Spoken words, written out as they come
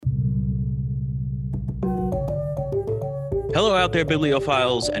Hello out there,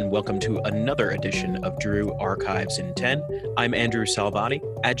 bibliophiles, and welcome to another edition of Drew Archives in 10. I'm Andrew Salvati,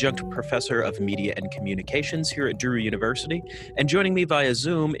 adjunct professor of media and communications here at Drew University, and joining me via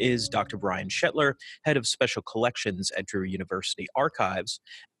Zoom is Dr. Brian Shetler, head of special collections at Drew University Archives.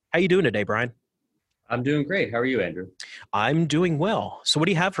 How you doing today, Brian? I'm doing great. How are you, Andrew? I'm doing well. So what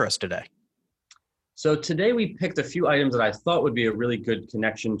do you have for us today? So today we picked a few items that I thought would be a really good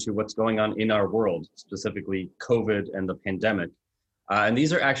connection to what's going on in our world, specifically COVID and the pandemic. And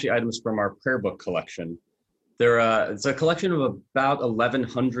these are actually items from our prayer book collection. It's a collection of about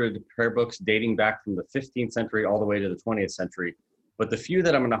 1,100 prayer books dating back from the 15th century all the way to the 20th century. But the few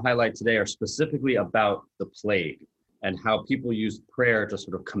that I'm going to highlight today are specifically about the plague and how people used prayer to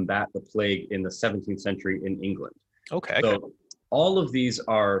sort of combat the plague in the 17th century in England. Okay. So all of these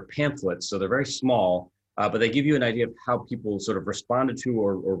are pamphlets, so they're very small, but they give you an idea of how people sort of responded to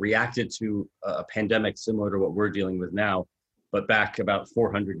or reacted to a pandemic similar to what we're dealing with now, but back about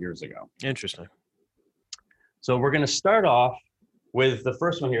 400 years ago. Interesting. So we're going to start off with the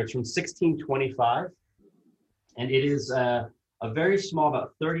first one here. It's from 1625, and it is a very small,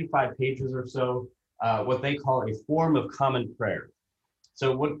 about 35 pages or so, what they call a form of common prayer.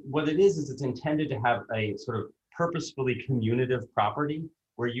 So what it is it's intended to have a sort of purposefully communicative property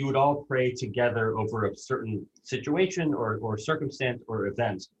where you would all pray together over a certain situation or circumstance or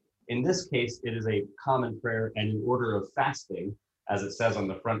event. In this case, it is a common prayer and an order of fasting, as it says on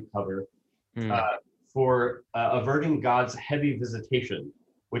the front cover, for averting God's heavy visitation,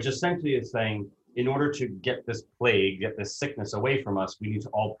 which essentially is saying, in order to get this plague, get this sickness away from us, we need to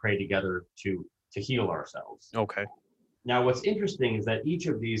all pray together to heal ourselves. Okay. Now, what's interesting is that each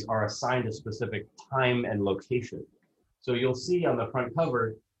of these are assigned a specific time and location. So you'll see on the front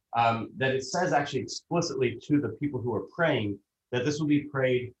cover that it says actually explicitly to the people who are praying that this will be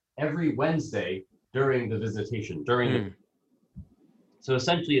prayed every Wednesday during the visitation, So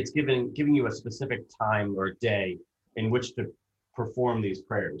essentially it's giving you a specific time or day in which to perform these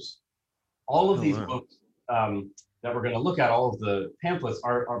prayers. All of these books that we're going to look at, all of the pamphlets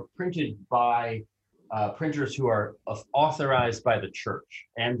are printed by printers who are authorized by the church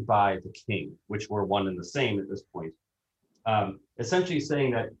and by the king, which were one and the same at this point. Essentially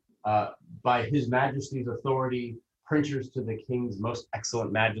saying that by His Majesty's authority, printers to the king's most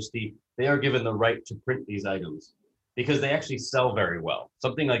excellent majesty, they are given the right to print these items because they actually sell very well.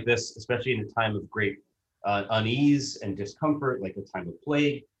 Something like this, especially in a time of great unease and discomfort, like a time of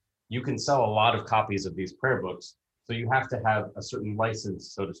plague, you can sell a lot of copies of these prayer books. So you have to have a certain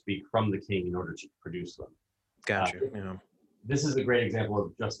license, so to speak, from the king in order to produce them. Gotcha. Yeah. This is a great example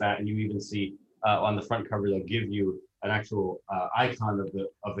of just that, and you even see on the front cover they'll give you an actual icon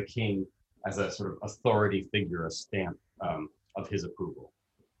of the king as a sort of authority figure, a stamp of his approval.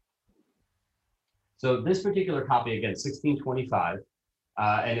 So this particular copy, again, 1625,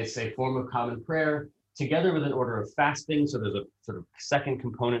 and it's a form of common prayer, together with an order of fasting. So there's a sort of second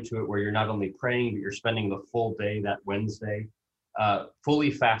component to it where you're not only praying, but you're spending the full day that Wednesday,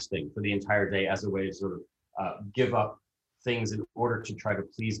 fully fasting for the entire day as a way to sort of give up things in order to try to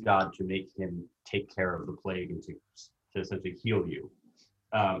please God, to make Him take care of the plague and to essentially heal you.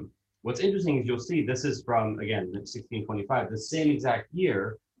 What's interesting is you'll see this is from, again, 1625, the same exact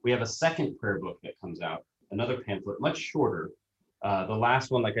year, we have a second prayer book that comes out, another pamphlet, much shorter. The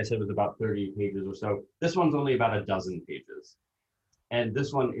last one, like I said, was about 30 pages or so. This one's only about a dozen pages. And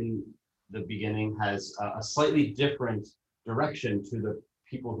this one in the beginning has a slightly different direction to the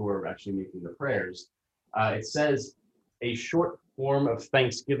people who are actually making the prayers. It says, a short form of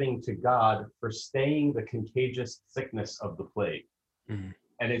thanksgiving to God for staying the contagious sickness of the plague.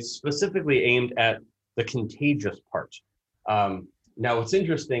 And it's specifically aimed at the contagious part. Now, what's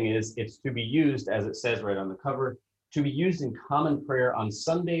interesting is it's to be used, as it says right on the cover, to be used in common prayer on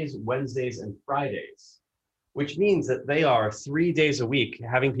Sundays, Wednesdays, and Fridays, which means that they are 3 days a week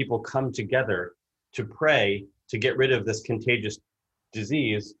having people come together to pray to get rid of this contagious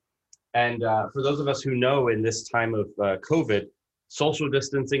disease. And for those of us who know in this time of COVID, social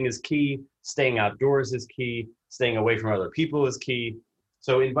distancing is key, staying outdoors is key, staying away from other people is key.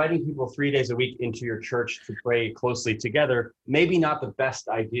 So inviting people 3 days a week into your church to pray closely together, maybe not the best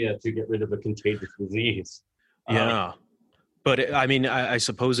idea to get rid of a contagious disease. Yeah. But I mean, I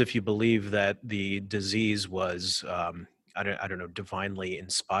suppose if you believe that the disease was, I don't know, divinely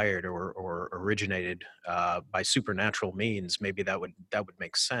inspired or originated by supernatural means, maybe that would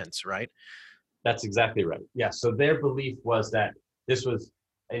make sense, right? That's exactly right. Yeah. So their belief was that this was,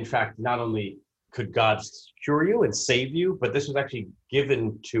 in fact, not only could God cure you and save you, but this was actually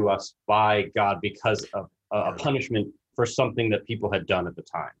given to us by God because of a punishment for something that people had done at the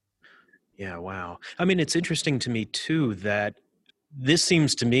time. Yeah, wow. I mean, it's interesting to me too that this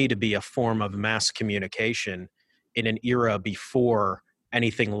seems to me to be a form of mass communication in an era before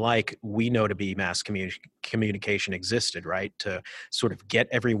anything like we know to be communication existed, right? To sort of get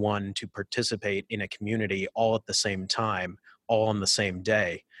everyone to participate in a community all at the same time, all on the same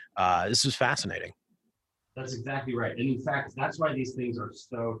day. This is fascinating. That's exactly right. And in fact, that's why these things are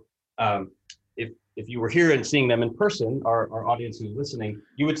so, um, if you were here and seeing them in person, our audience who's listening,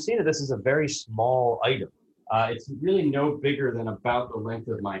 you would see that this is a very small item. It's really no bigger than about the length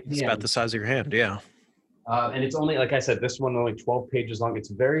of my It's about hand. the size of your hand. Yeah. And it's only, like I said, this one only 12 pages long. It's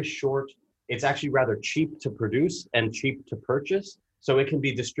very short. It's actually rather cheap to produce and cheap to purchase. So it can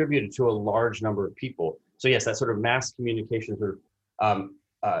be distributed to a large number of people. So yes, that sort of mass communication, sort of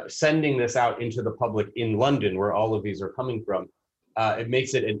sending this out into the public in London, where all of these are coming from, it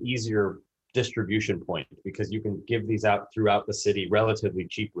makes it an easier distribution point because you can give these out throughout the city relatively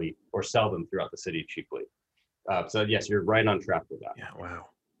cheaply or sell them throughout the city cheaply. So yes, you're right on track with that. Yeah. Wow.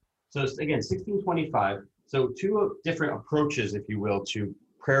 So again, 1625. So two different approaches, if you will, to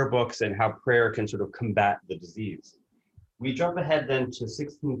prayer books and how prayer can sort of combat the disease. We jump ahead then to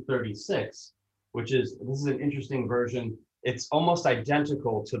 1636, this is an interesting version. It's almost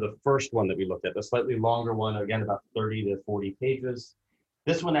identical to the first one that we looked at, the slightly longer one, again, about 30 to 40 pages.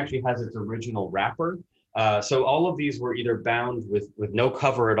 This one actually has its original wrapper. So all of these were either bound with no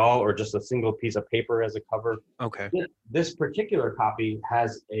cover at all or just a single piece of paper as a cover. Okay. This particular copy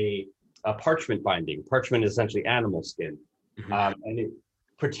has a parchment binding. Parchment is essentially animal skin, and it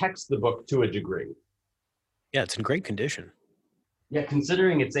protects the book to a degree. Yeah, it's in great condition. Yeah,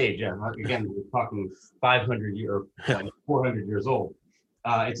 considering its age, yeah, again, we're talking 500 or 400 years old.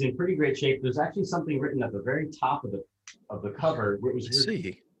 It's in pretty great shape. There's actually something written at the very top of the cover.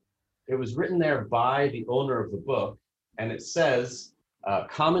 It was written there by the owner of the book, and it says,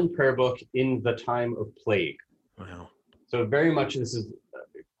 "Common Prayer Book in the Time of Plague." Wow. So very much this is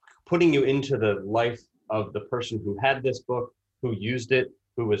putting you into the life of the person who had this book, who used it,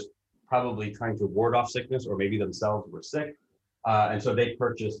 who was probably trying to ward off sickness, or maybe themselves were sick. And so they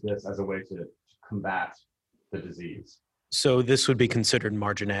purchased this as a way to combat the disease. So this would be considered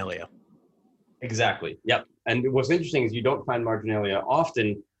marginalia. Exactly. Yep. And what's interesting is you don't find marginalia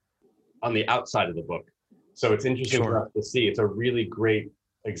often on the outside of the book. So it's interesting for us to see. It's a really great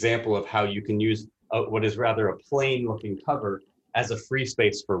example of how you can use what is rather a plain looking cover as a free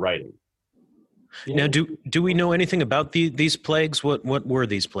space for writing. Now, do we know anything about these plagues? What were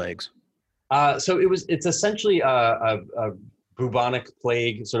these plagues? So it's essentially a bubonic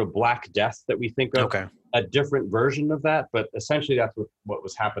plague, sort of Black Death that we think of. Okay. A different version of that, but essentially that's what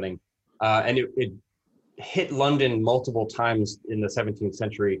was happening. And it hit London multiple times in the 17th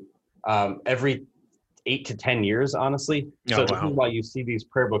century, every 8 to 10 years, honestly. So this is why you see these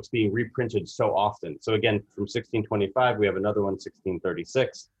prayer books being reprinted so often. So again, from 1625, we have another one,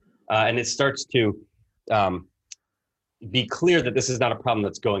 1636. And it starts to be clear that this is not a problem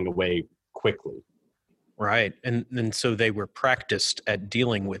that's going away quickly. Right. And so they were practiced at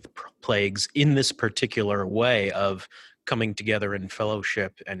dealing with plagues in this particular way of coming together in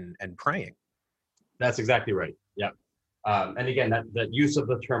fellowship and praying. That's exactly right. Yeah. And again, that use of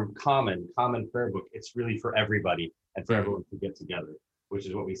the term common prayer book, it's really for everybody and for everyone to get together, which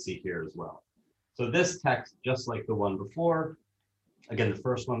is what we see here as well. So this text, just like the one before, again, the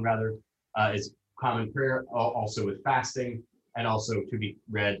first one rather, is common prayer, also with fasting, and also to be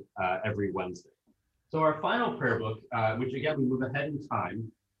read every Wednesday. So our final prayer book, which again, we move ahead in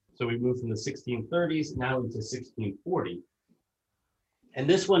time. So we move from the 1630s now into 1640. And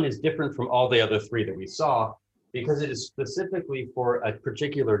this one is different from all the other three that we saw because it is specifically for a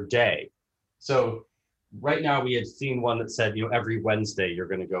particular day. So right now we had seen one that said, every Wednesday you're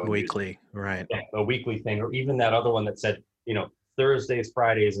going to go. Weekly, right. A weekly thing, or even that other one that said, Thursdays,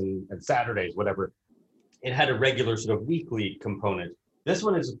 Fridays, and Saturdays, whatever. It had a regular sort of weekly component. This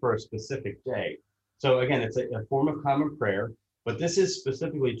one is for a specific day. So again, it's a form of common prayer, but this is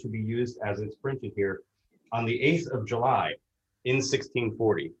specifically to be used as it's printed here on the 8th of July in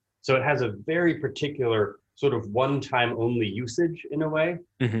 1640. So it has a very particular sort of one-time only usage in a way,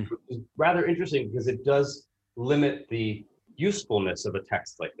 which is rather interesting because it does limit the usefulness of a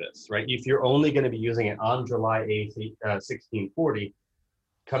text like this, right? If you're only going to be using it on July 8th, 1640,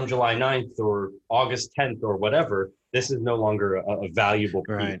 come July 9th or August 10th or whatever, this is no longer a valuable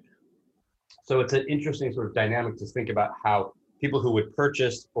piece. Right. So it's an interesting sort of dynamic to think about how people who would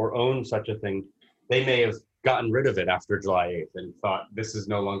purchase or own such a thing, they may have gotten rid of it after July 8th and thought this is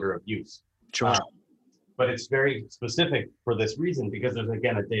no longer of use. Sure. But it's very specific for this reason because there's,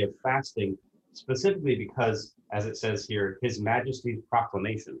 again, a day of fasting, specifically because, as it says here, His Majesty's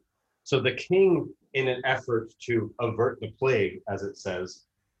proclamation. So the king, in an effort to avert the plague, as it says,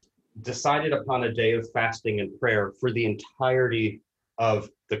 decided upon a day of fasting and prayer for the entirety of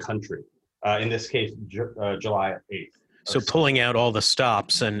the country. In this case, July 8th. So pulling out all the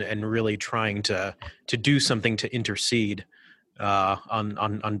stops and really trying to do something to intercede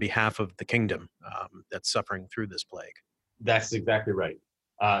on behalf of the kingdom that's suffering through this plague. That's exactly right.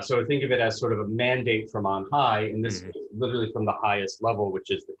 So think of it as sort of a mandate from on high, in this case, literally from the highest level, which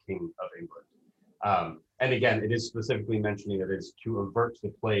is the King of England. And again, it is specifically mentioning that it is to avert the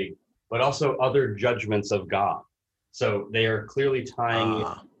plague, but also other judgments of God. So they are clearly tying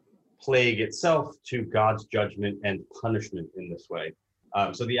plague itself to God's judgment and punishment in this way.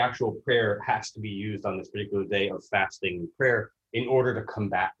 So the actual prayer has to be used on this particular day of fasting and prayer in order to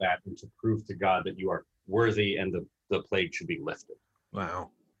combat that and to prove to God that you are worthy and the plague should be lifted.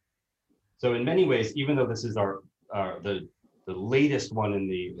 Wow. So in many ways, even though this is the latest one in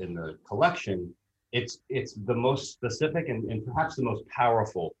the collection, it's the most specific and perhaps the most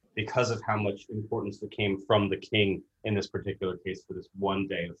powerful because of how much importance that came from the king in this particular case for this one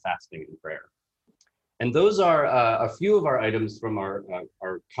day of fasting and prayer. And those are a few of our items from our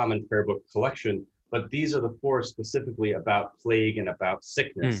Common Prayer Book collection, but these are the 4 specifically about plague and about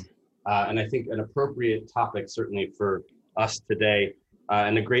sickness. And I think an appropriate topic certainly for us today,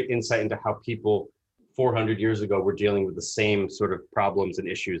 and a great insight into how people 400 years ago were dealing with the same sort of problems and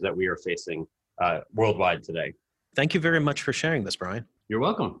issues that we are facing worldwide today. Thank you very much for sharing this, Brian. You're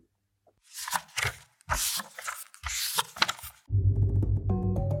welcome.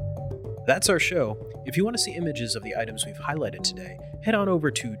 That's our show. If you want to see images of the items we've highlighted today, head on over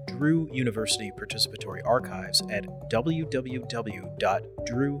to Drew University Participatory Archives at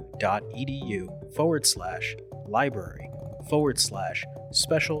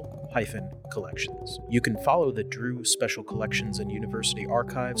www.drew.edu/library/special-collections. You can follow the Drew Special Collections and University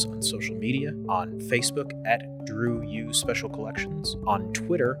Archives on social media, on Facebook at Drew U Special Collections, on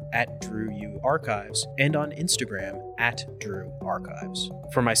Twitter at Drew U Archives, and on Instagram at Drew Archives.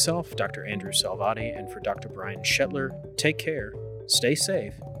 For myself, Dr. Andrew Salvati, and for Dr. Brian Shetler, take care, stay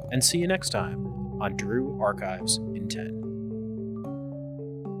safe, and see you next time on Drew Archives in 10.